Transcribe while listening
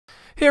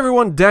Hey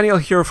everyone, Daniel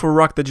here for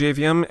Rock the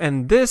JVM,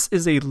 and this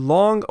is a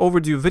long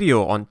overdue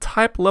video on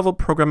type-level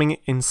programming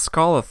in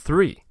Scala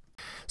 3.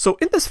 So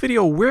in this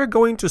video, we're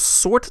going to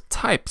sort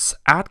types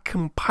at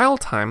compile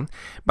time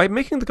by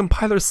making the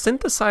compiler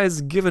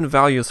synthesize given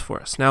values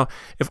for us. Now,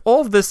 if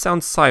all of this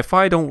sounds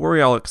sci-fi, don't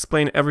worry, I'll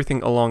explain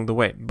everything along the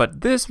way. But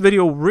this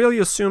video really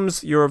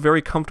assumes you're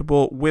very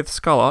comfortable with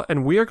Scala,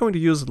 and we are going to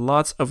use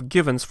lots of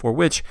givens, for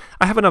which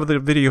I have another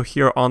video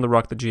here on the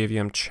Rock the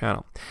JVM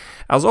channel.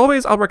 As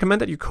always, I'll recommend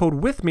that you code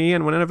with me,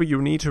 and whenever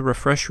you need to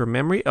refresh your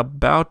memory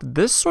about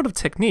this sort of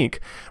technique,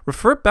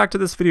 refer back to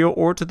this video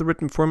or to the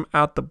written form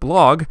at the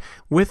blog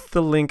with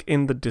the link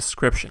in the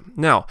description.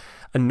 Now,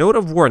 a note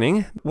of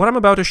warning, what I'm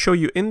about to show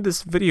you in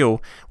this video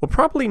will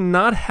probably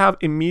not have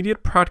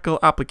immediate practical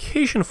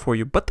application for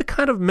you, but the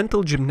kind of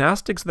mental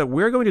gymnastics that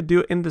we're going to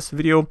do in this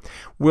video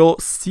will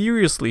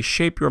seriously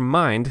shape your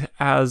mind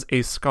as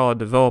a Scala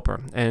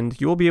developer,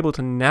 and you'll be able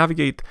to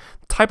navigate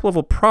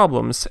type-level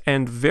problems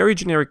and very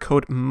generic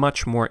code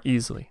much more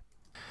easily.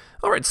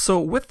 Alright, so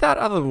with that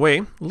out of the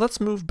way,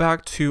 let's move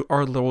back to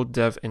our little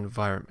dev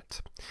environment.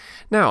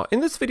 Now,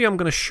 in this video, I'm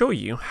going to show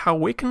you how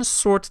we can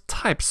sort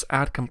types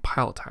at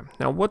compile time.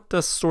 Now, what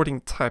does sorting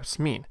types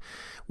mean?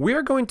 We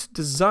are going to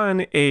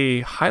design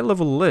a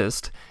high-level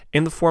list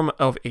in the form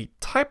of a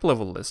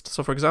type-level list.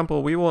 So, for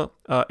example, we will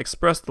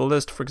express the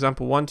list, for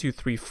example, 1, 2,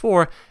 3,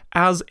 4,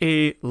 as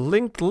a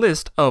linked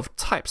list of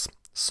types.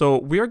 So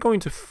we are going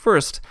to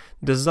first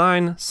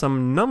design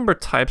some number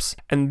types,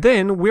 and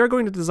then we are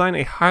going to design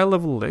a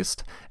high-level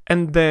list,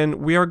 and then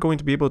we are going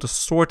to be able to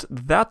sort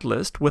that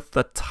list with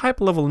the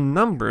type-level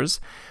numbers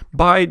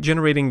by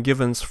generating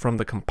givens from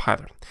the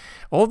compiler.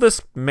 All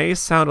this may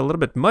sound a little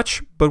bit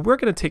much, but we're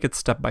going to take it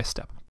step by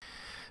step.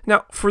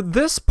 Now, for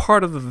this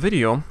part of the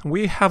video,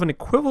 we have an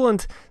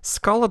equivalent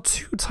Scala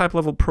 2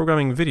 type-level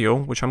programming video,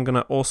 which I'm going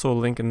to also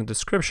link in the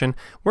description.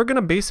 We're going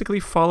to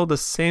basically follow the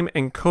same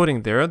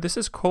encoding there. This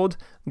is called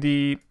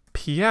the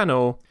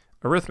piano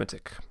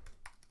arithmetic.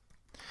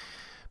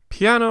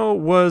 Piano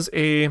was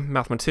a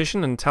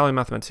mathematician, an Italian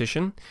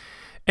mathematician,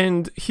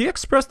 and he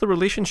expressed the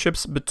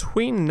relationships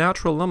between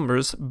natural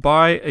numbers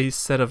by a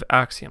set of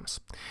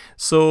axioms.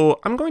 So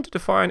I'm going to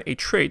define a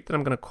trait that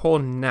I'm going to call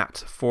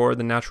nat for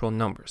the natural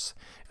numbers.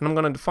 And I'm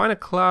going to define a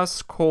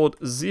class called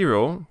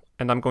 0,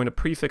 and I'm going to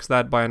prefix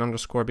that by an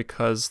underscore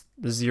because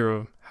the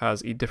 0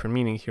 has a different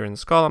meaning here in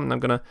Scala, and I'm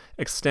going to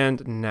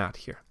extend nat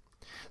here.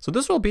 So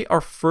this will be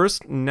our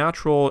first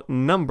natural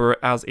number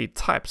as a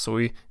type. So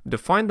we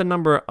define the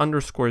number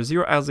underscore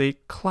 0 as a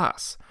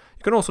class.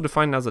 You can also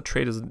define it as a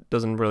trait, as it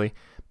doesn't really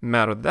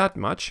matter that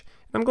much.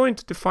 And I'm going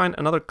to define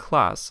another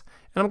class,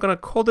 and I'm going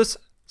to call this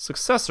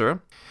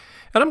successor,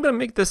 and I'm going to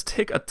make this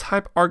take a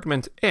type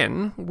argument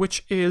n,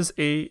 which is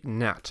a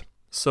nat.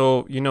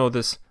 So you know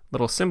this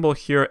little symbol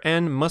here,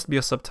 n must be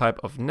a subtype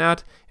of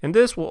nat, and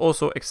this will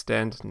also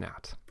extend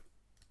nat.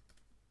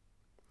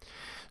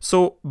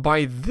 So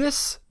by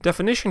this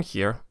definition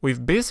here,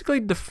 we've basically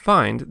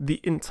defined the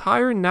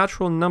entire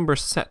natural number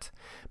set,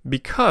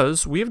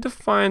 because we've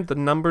defined the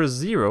number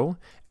 0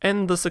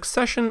 and the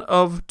succession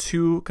of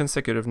two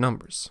consecutive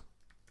numbers.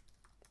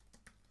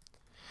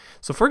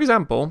 So for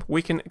example,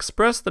 we can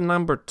express the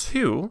number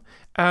 2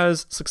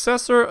 as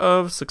successor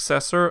of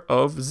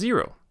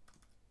 0.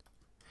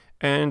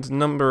 And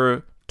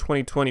number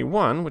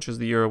 2021, which is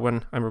the year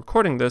when I'm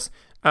recording this,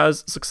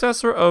 as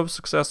successor of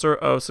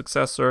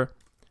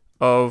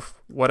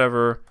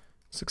whatever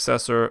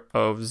successor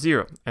of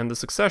 0. And the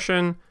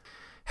succession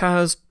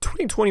has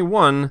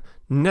 2021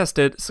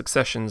 nested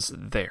successions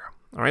there.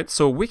 All right,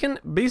 so we can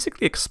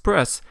basically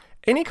express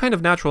any kind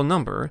of natural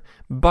number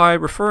by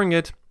referring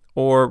it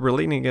or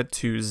relating it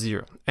to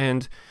 0.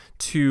 And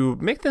to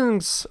make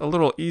things a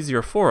little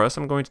easier for us,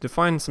 I'm going to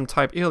define some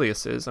type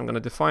aliases. I'm going to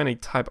define a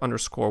type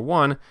underscore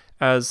 1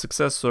 as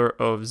successor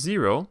of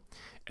 0,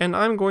 and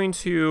I'm going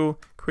to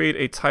create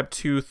a type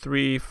 2,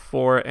 3,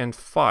 4, and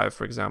 5,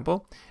 for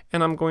example,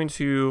 and I'm going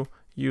to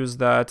use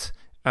that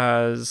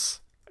as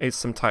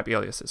some type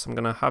aliases. So I'm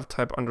going to have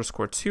type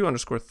underscore 2,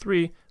 underscore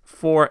 3,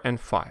 4, and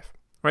 5.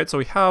 Right, so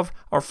we have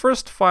our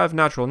first 5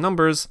 natural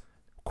numbers,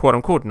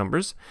 quote-unquote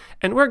numbers,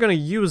 and we're going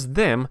to use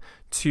them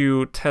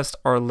to test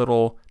our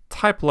little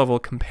type-level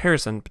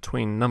comparison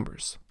between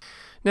numbers.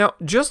 Now,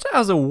 just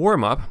as a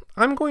warm-up,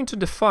 I'm going to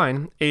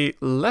define a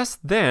less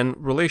than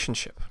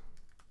relationship.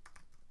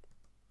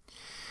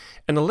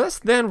 And a less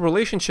than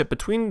relationship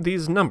between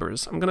these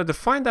numbers, I'm going to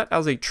define that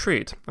as a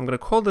trait. I'm going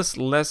to call this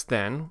less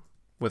than,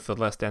 with the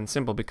less than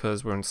symbol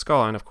because we're in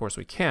Scala, and of course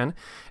we can.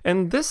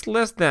 And this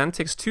less than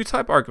takes two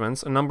type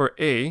arguments, a number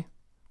a,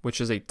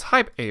 which is a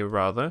type a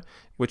rather,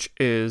 which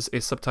is a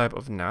subtype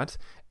of nat,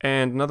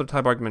 and another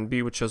type argument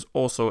b, which is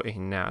also a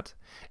nat.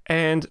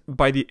 And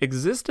by the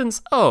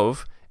existence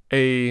of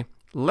a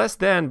less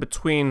than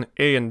between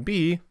a and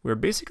b, we're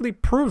basically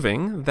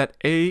proving that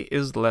a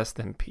is less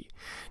than p.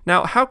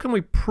 Now, how can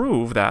we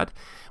prove that?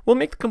 We'll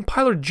make the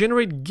compiler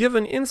generate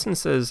given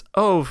instances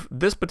of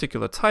this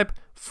particular type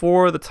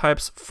for the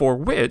types for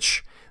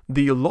which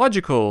the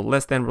logical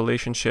less than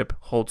relationship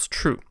holds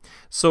true.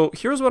 So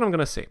here's what I'm going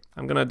to say.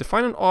 I'm going to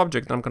define an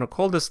object, and I'm going to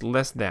call this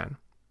less than.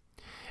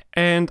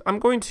 And I'm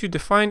going to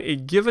define a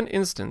given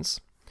instance.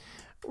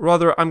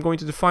 Rather, I'm going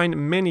to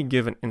define many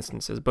given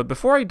instances. But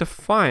before I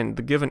define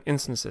the given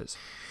instances,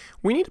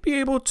 we need to be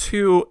able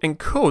to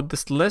encode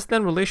this less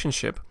than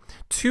relationship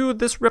to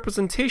this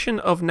representation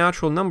of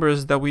natural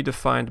numbers that we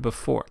defined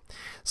before.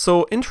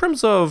 So in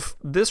terms of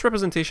this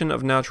representation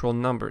of natural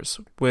numbers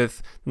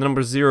with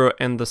number 0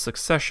 and the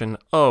succession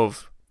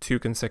of two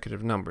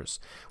consecutive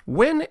numbers,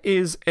 when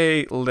is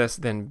A less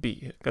than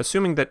B,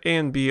 assuming that A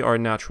and B are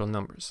natural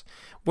numbers?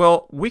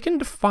 Well, we can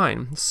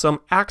define some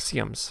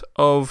axioms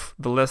of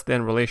the less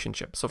than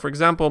relationship. So for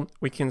example,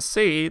 we can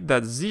say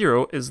that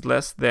 0 is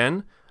less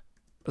than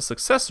the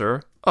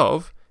successor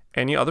of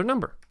any other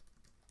number.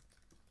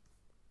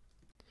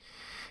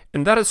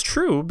 And that is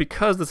true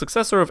because the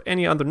successor of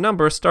any other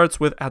number starts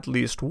with at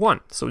least 1.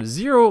 So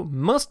 0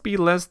 must be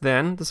less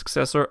than the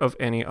successor of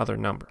any other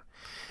number.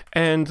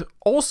 And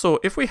also,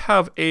 if we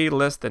have A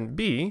less than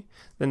B,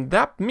 then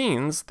that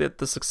means that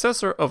the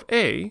successor of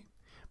A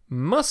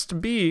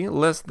must be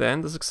less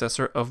than the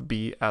successor of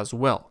B as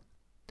well.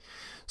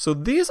 So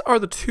these are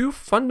the two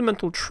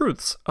fundamental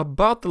truths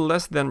about the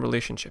less than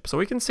relationship. So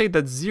we can say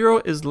that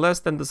 0 is less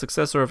than the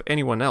successor of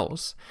anyone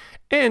else.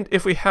 And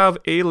if we have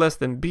A less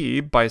than B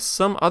by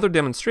some other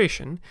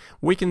demonstration,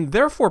 we can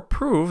therefore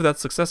prove that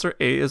successor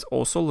A is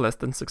also less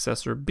than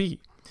successor B.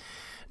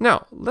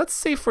 Now, let's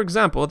say, for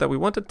example, that we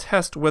want to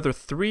test whether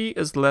 3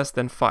 is less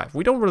than 5.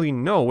 We don't really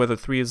know whether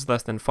 3 is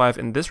less than 5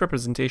 in this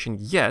representation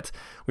yet.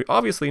 We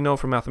obviously know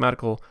from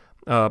mathematical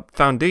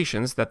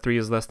foundations that 3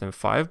 is less than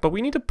 5, but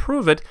we need to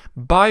prove it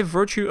by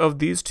virtue of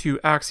these two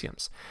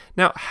axioms.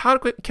 Now, how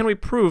can we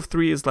prove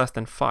 3 is less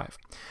than 5?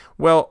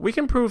 Well, we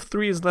can prove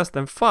 3 is less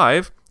than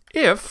 5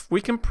 if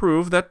we can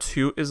prove that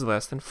 2 is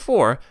less than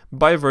 4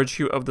 by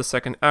virtue of the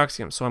second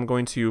axiom. So I'm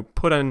going to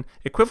put an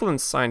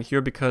equivalence sign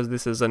here because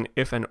this is an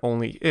if and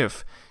only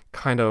if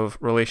kind of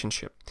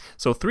relationship.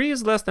 So 3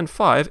 is less than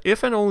 5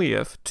 if and only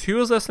if 2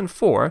 is less than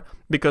 4,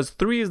 because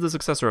 3 is the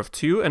successor of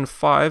 2 and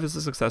 5 is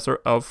the successor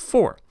of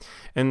 4.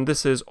 And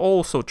this is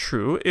also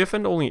true if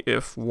and only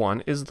if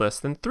 1 is less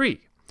than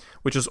 3,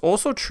 which is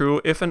also true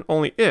if and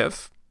only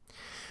if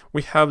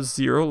we have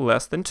 0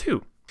 less than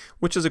 2.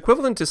 Which is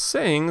equivalent to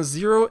saying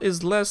 0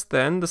 is less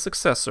than the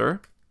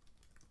successor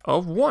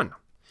of 1,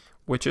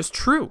 which is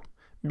true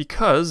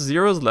because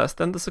 0 is less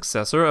than the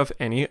successor of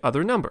any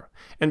other number.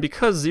 And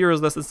because 0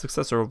 is less than the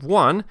successor of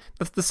 1,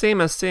 that's the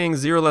same as saying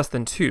 0 less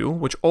than 2,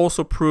 which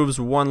also proves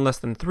 1 less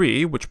than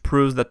 3, which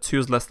proves that 2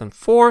 is less than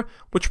 4,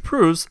 which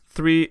proves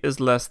 3 is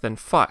less than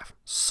 5.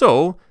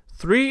 So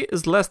 3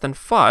 is less than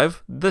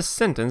 5, this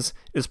sentence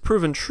is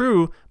proven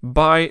true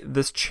by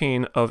this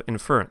chain of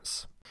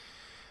inference.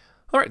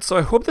 Alright, so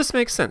I hope this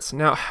makes sense.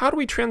 Now, how do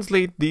we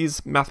translate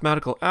these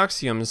mathematical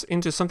axioms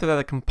into something that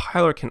a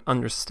compiler can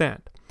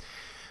understand?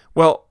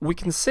 Well, we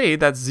can say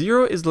that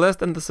 0 is less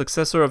than the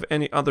successor of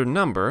any other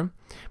number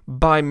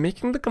by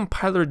making the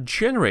compiler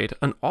generate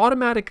an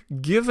automatic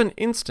given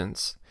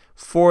instance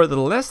for the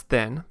less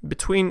than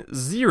between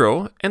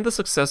 0 and the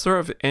successor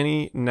of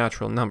any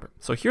natural number.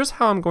 So here's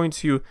how I'm going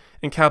to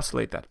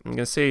encapsulate that. I'm going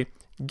to say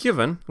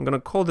given, I'm going to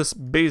call this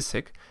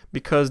basic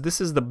because this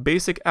is the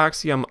basic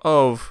axiom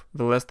of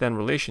the less than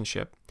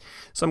relationship.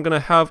 So I'm going to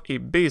have a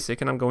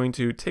basic and I'm going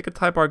to take a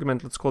type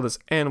argument, let's call this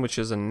n, which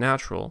is a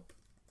natural.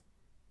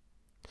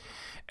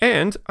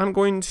 And I'm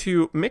going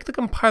to make the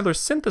compiler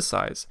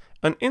synthesize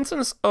an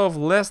instance of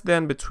less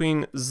than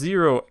between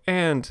 0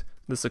 and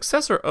the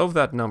successor of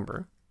that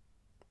number.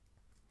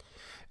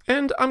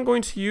 And I'm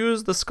going to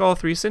use the Scala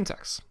 3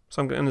 syntax.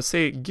 So I'm going to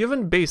say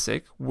given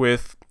basic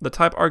with the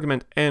type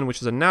argument n,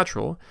 which is a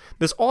natural,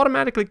 this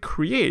automatically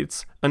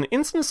creates an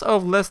instance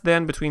of less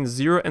than between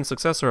 0 and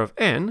successor of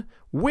n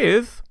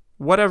with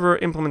whatever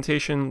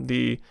implementation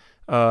the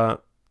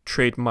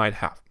trait might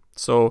have.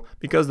 So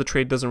because the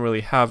trait doesn't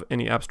really have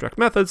any abstract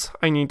methods,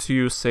 I need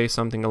to say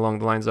something along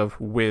the lines of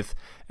with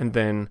and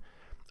then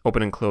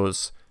open and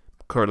close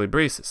curly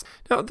braces.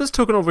 Now this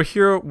token over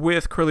here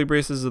with curly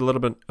braces is a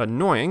little bit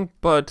annoying,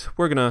 but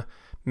we're gonna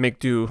make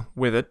do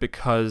with it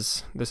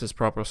because this is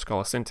proper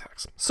Scala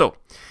syntax. So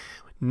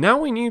now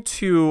we need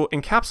to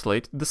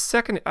encapsulate the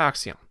second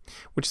axiom,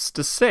 which is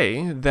to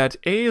say that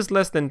A is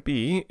less than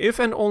B if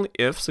and only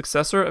if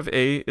successor of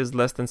A is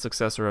less than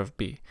successor of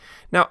B.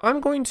 Now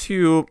I'm going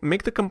to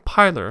make the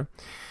compiler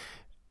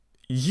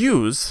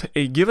use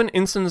a given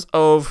instance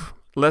of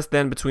less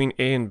than between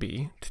A and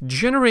B to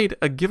generate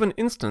a given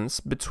instance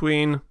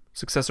between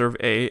successor of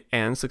A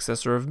and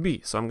successor of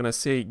B. So I'm going to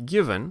say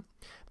given,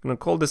 I'm going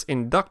to call this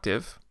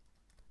inductive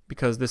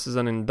because this is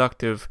an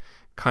inductive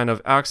kind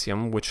of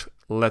axiom which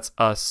lets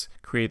us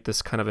create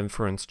this kind of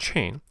inference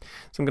chain.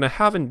 So I'm going to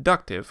have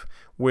inductive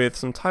with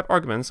some type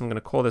arguments. I'm going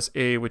to call this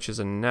A, which is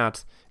a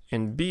nat,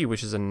 and B,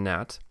 which is a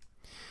nat.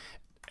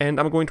 And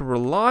I'm going to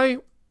rely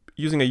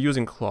using a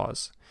using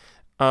clause.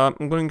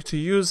 I'm going to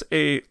use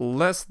a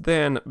less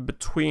than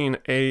between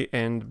A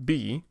and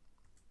B.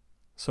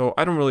 So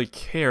I don't really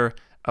care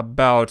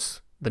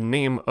about the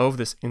name of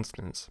this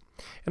instance.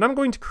 And I'm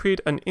going to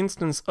create an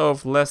instance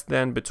of less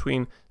than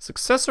between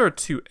successor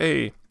to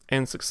A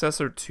and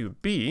successor to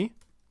B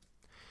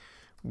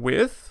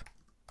with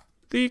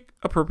the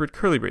appropriate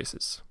curly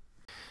braces.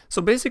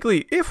 So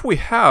basically, if we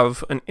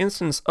have an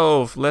instance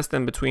of less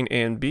than between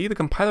A and B, the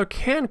compiler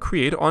can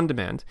create on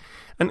demand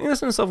an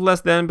instance of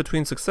less than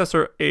between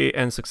successor A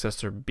and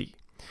successor B.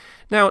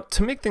 Now,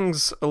 to make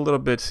things a little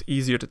bit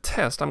easier to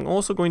test, I'm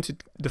also going to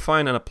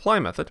define an apply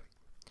method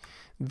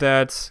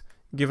that's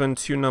given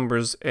two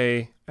numbers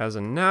A as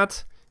a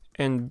nat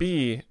and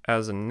B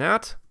as a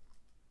nat.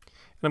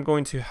 And I'm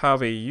going to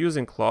have a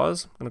using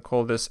clause. I'm going to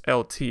call this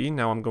LT.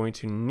 Now I'm going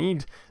to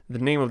need the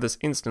name of this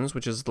instance,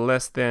 which is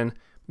less than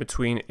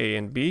between A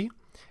and B.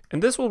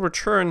 And this will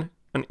return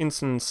an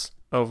instance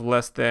of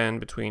less than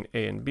between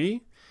A and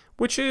B,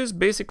 which is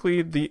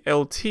basically the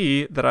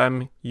LT that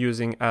I'm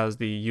using as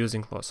the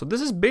using clause. So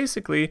this is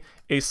basically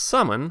a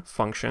summon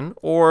function,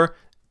 or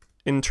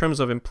in terms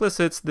of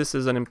implicits, this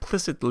is an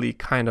implicitly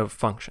kind of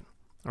function.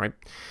 All right.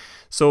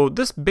 So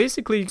this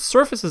basically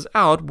surfaces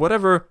out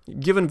whatever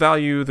given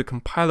value the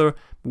compiler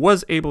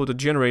was able to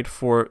generate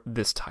for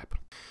this type.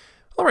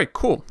 All right,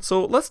 cool.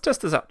 So let's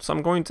test this out. So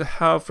I'm going to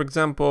have, for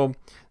example,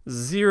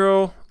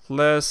 0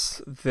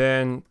 less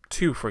than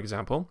 2, for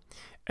example.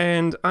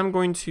 And I'm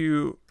going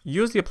to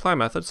use the apply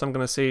method. So I'm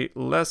going to say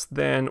less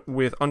than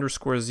with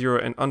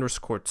 _0 and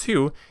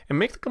 _2 and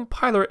make the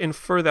compiler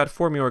infer that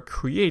for me or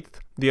create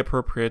the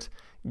appropriate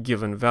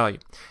given value.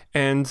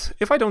 And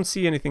if I don't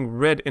see anything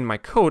red in my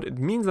code, it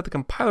means that the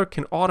compiler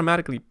can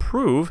automatically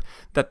prove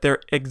that there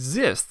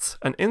exists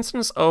an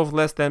instance of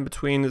less than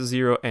between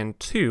 0 and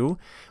 2,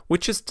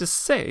 which is to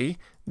say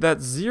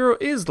that 0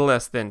 is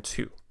less than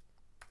 2.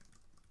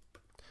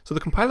 So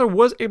the compiler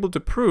was able to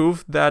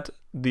prove that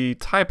the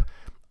type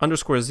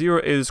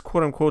 _0 is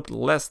quote unquote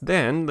less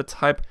than the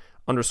type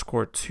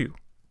 _2.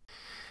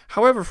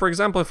 However, for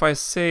example, if I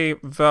say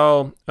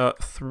val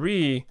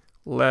 3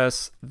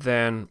 less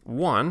than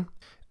 1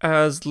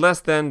 as less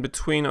than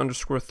between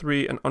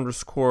 _3 and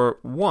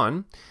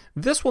 _1,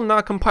 this will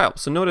not compile.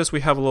 So notice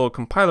we have a little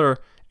compiler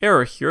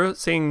error here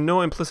saying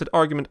no implicit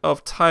argument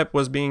of type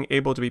was being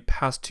able to be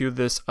passed to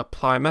this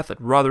apply method.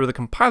 Rather, the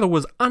compiler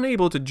was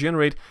unable to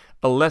generate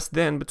a less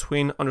than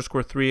between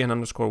 _3 and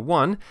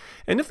 _1.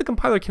 And if the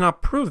compiler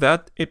cannot prove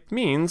that, it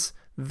means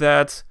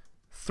that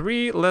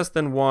 3 less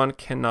than 1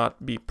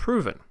 cannot be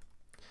proven.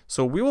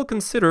 So we will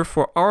consider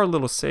for our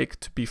little sake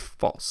to be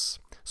false.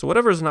 So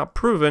whatever is not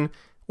proven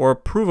or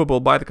provable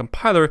by the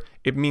compiler,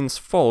 it means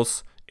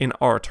false in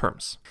our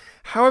terms.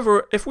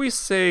 However, if we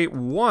say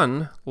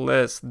 1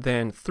 less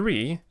than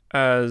 3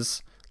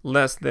 as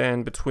less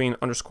than between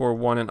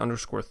 _1 and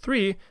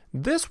 _3,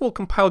 this will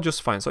compile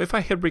just fine. So if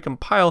I hit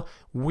recompile,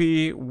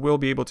 we will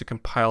be able to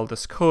compile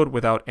this code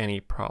without any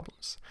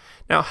problems.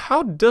 Now,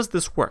 how does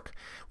this work?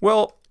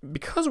 Well,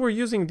 because we're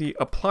using the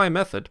apply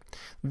method,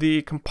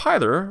 the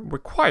compiler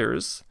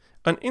requires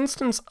an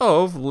instance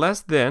of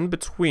less than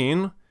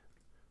between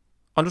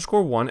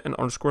 _1 and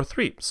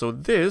 _3. So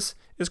this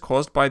is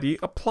caused by the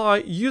apply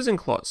using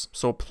clause.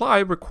 So apply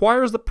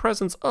requires the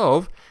presence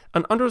of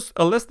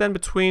a less than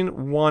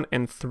between 1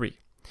 and 3.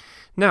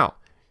 Now,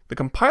 the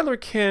compiler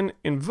can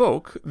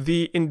invoke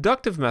the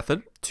inductive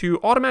method to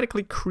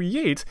automatically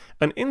create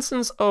an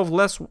instance of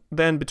less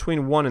than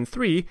between 1 and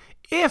 3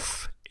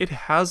 if it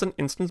has an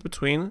instance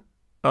between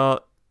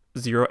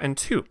 0 and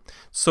 2.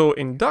 So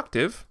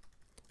inductive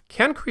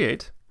can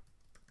create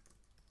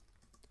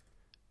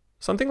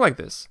something like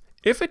this.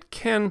 If it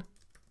can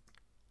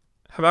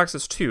have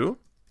access to,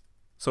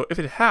 so if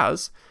it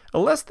has a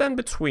less than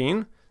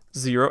between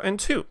 0 and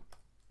 2.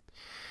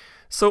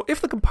 So if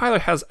the compiler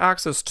has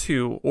access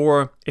to,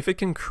 or if it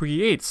can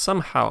create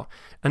somehow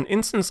an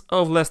instance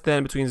of less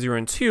than between 0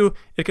 and 2,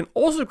 it can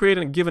also create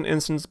a given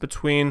instance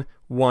between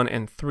 1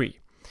 and 3.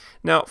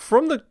 Now,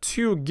 from the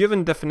two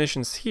given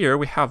definitions here,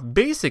 we have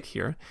basic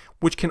here,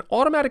 which can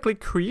automatically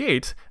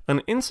create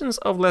an instance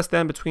of less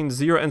than between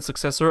 0 and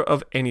successor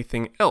of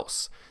anything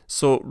else.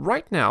 So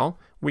right now,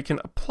 we can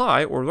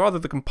apply, or rather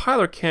the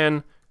compiler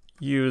can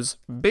use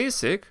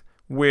basic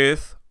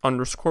with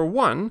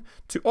 _1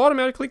 to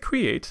automatically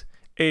create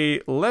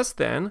a less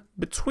than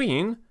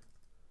between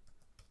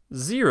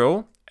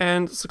 0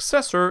 and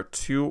successor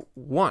to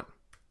 1.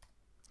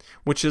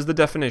 Which is the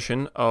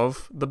definition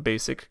of the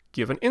basic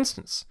given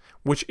instance,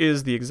 which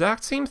is the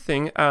exact same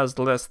thing as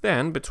less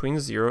than between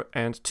 0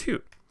 and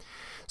 2.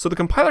 So the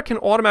compiler can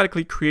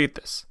automatically create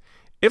this.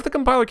 If the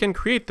compiler can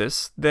create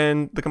this,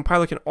 then the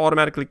compiler can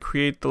automatically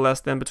create the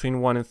less than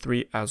between 1 and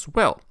 3 as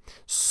well.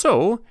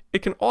 So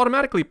it can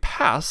automatically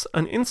pass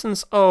an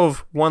instance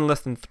of 1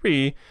 less than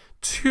 3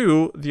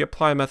 to the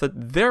apply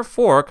method,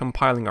 therefore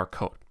compiling our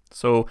code.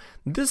 So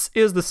this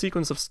is the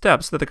sequence of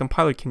steps that the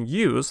compiler can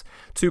use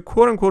to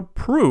quote-unquote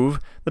prove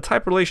the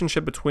type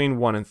relationship between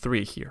 1 and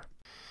 3 here.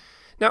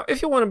 Now,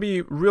 if you want to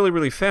be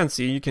really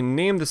fancy, you can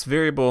name this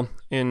variable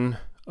in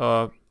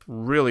a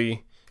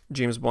really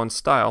James Bond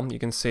style, you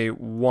can say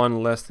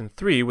 1 less than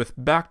 3 with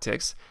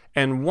backticks,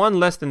 and 1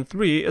 less than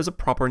 3 is a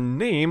proper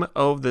name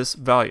of this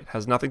value. It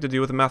has nothing to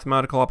do with a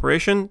mathematical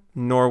operation,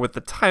 nor with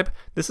the type.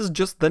 This is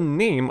just the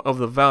name of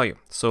the value.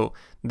 So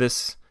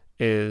this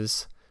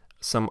is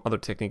some other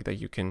technique that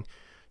you can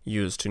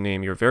use to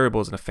name your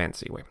variables in a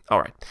fancy way. All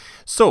right,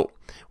 so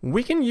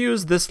we can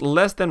use this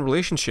less than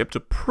relationship to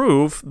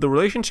prove the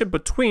relationship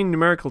between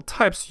numerical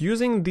types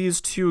using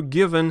these two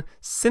given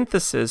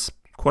synthesis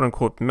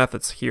quote-unquote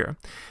methods here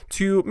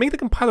to make the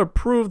compiler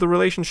prove the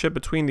relationship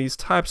between these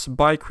types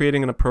by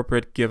creating an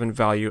appropriate given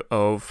value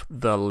of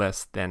the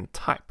less than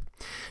type.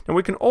 Now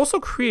we can also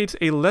create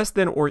a less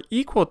than or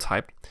equal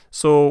type,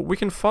 so we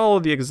can follow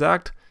the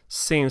exact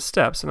same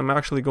steps, and I'm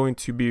actually going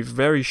to be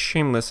very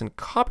shameless and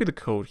copy the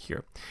code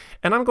here.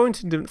 And I'm going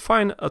to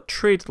define a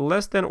trait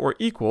less than or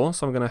equal,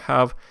 so I'm going to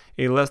have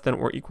a less than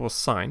or equal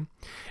sign.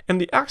 And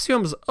the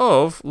axioms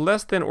of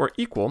less than or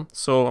equal,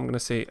 so I'm going to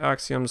say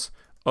axioms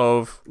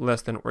of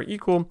less than or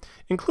equal,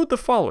 include the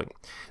following.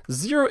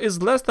 0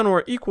 is less than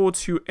or equal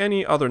to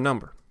any other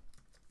number.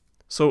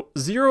 So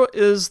 0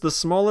 is the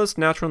smallest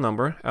natural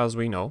number, as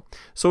we know,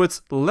 so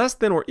it's less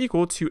than or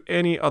equal to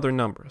any other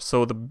number.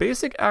 So the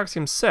basic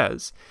axiom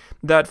says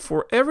that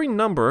for every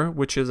number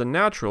which is a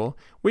natural,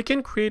 we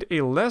can create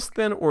a less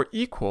than or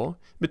equal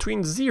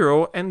between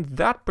 0 and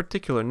that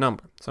particular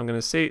number. So I'm going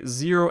to say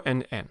 0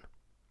 and n.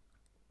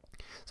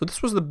 So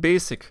this was the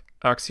basic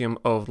axiom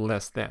of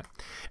less than.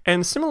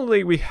 And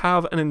similarly, we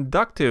have an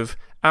inductive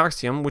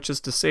axiom, which is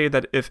to say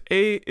that if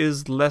A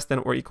is less than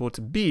or equal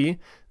to B,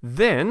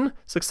 then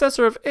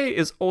successor of A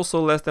is also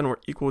less than or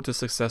equal to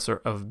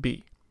successor of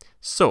B.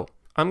 So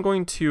I'm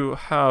going to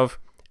have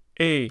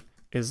A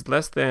is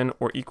less than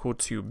or equal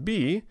to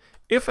B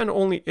if and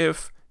only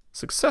if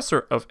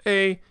successor of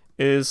A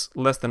is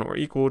less than or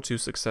equal to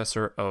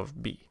successor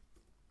of B.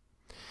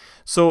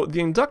 So the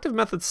inductive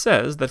method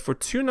says that for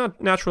two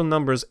natural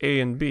numbers A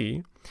and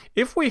B,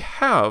 if we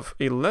have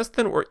a less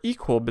than or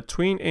equal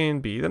between A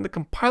and B, then the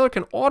compiler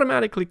can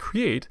automatically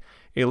create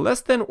a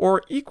less than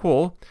or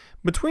equal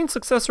between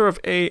successor of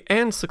A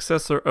and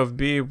successor of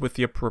B with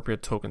the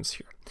appropriate tokens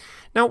here.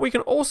 Now we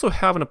can also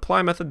have an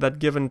apply method that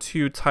given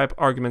two type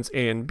arguments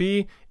A and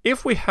B,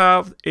 if we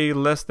have a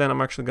less than,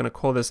 I'm actually going to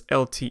call this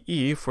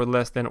LTE for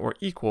less than or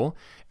equal,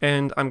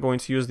 and I'm going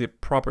to use the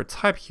proper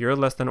type here,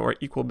 less than or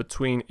equal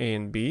between A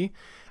and B.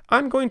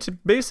 I'm going to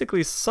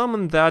basically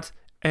summon that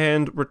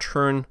and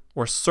return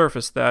or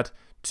surface that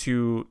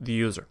to the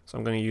user. So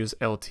I'm going to use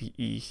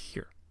LTE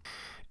here.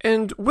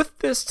 And with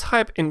this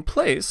type in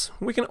place,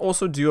 we can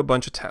also do a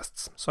bunch of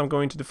tests. So I'm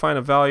going to define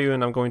a value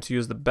and I'm going to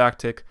use the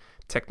backtick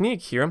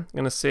technique here. I'm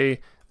going to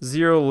say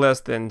 0 less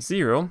than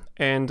 0,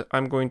 and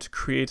I'm going to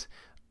create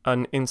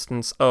an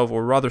instance of,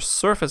 or rather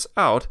surface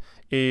out,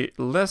 a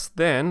less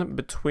than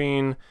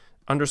between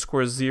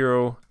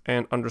 _0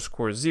 and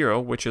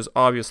 _0, which is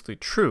obviously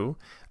true.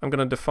 I'm going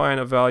to define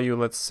a value,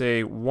 let's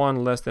say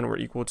 1 less than or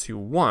equal to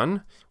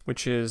 1,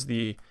 which is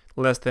the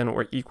less than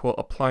or equal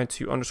applied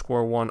to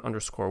 _1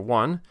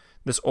 _1.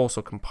 This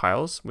also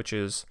compiles, which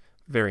is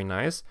very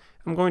nice.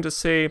 I'm going to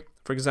say,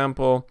 for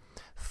example,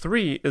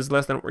 3 is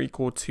less than or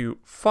equal to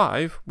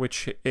 5,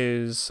 which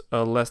is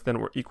a less than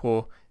or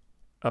equal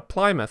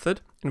apply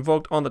method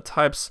invoked on the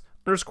types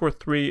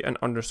 _3 and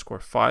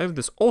 _5.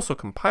 This also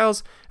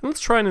compiles. And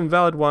let's try an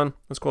invalid one.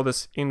 Let's call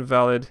this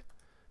invalid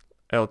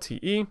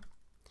LTE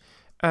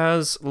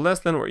as less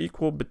than or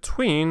equal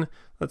between,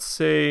 let's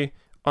say,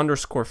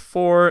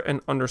 _4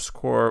 and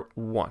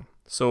 _1.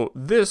 So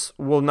this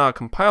will not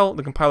compile.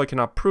 The compiler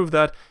cannot prove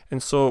that,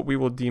 and so we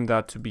will deem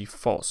that to be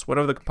false.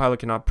 Whatever the compiler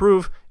cannot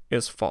prove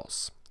is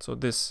false. So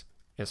this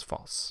is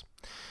false.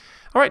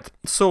 All right,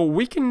 so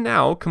we can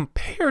now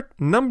compare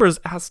numbers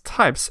as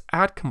types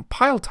at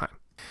compile time.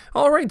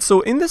 Alright,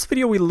 so in this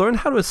video we learned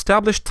how to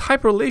establish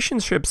type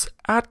relationships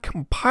at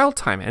compile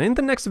time, and in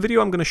the next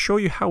video I'm going to show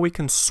you how we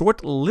can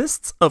sort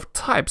lists of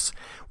types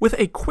with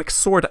a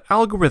quicksort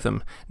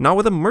algorithm, not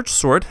with a merge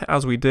sort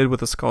as we did with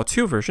the Scala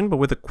 2 version, but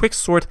with a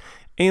quicksort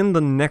in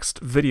the next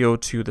video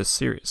to this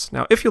series.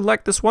 Now if you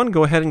like this one,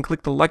 go ahead and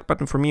click the like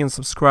button for me and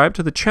subscribe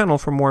to the channel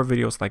for more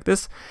videos like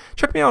this.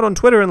 Check me out on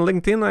Twitter and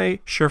LinkedIn. I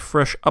share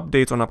fresh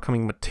updates on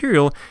upcoming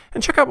material,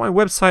 and check out my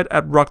website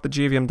at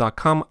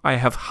rockthejvm.com. I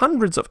have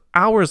hundreds of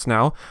hours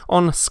now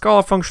on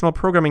Scala functional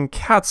programming,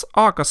 Cats,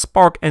 Akka,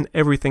 Spark, and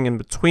everything in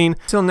between.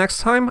 Till next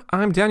time,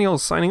 I'm Daniel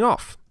signing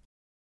off.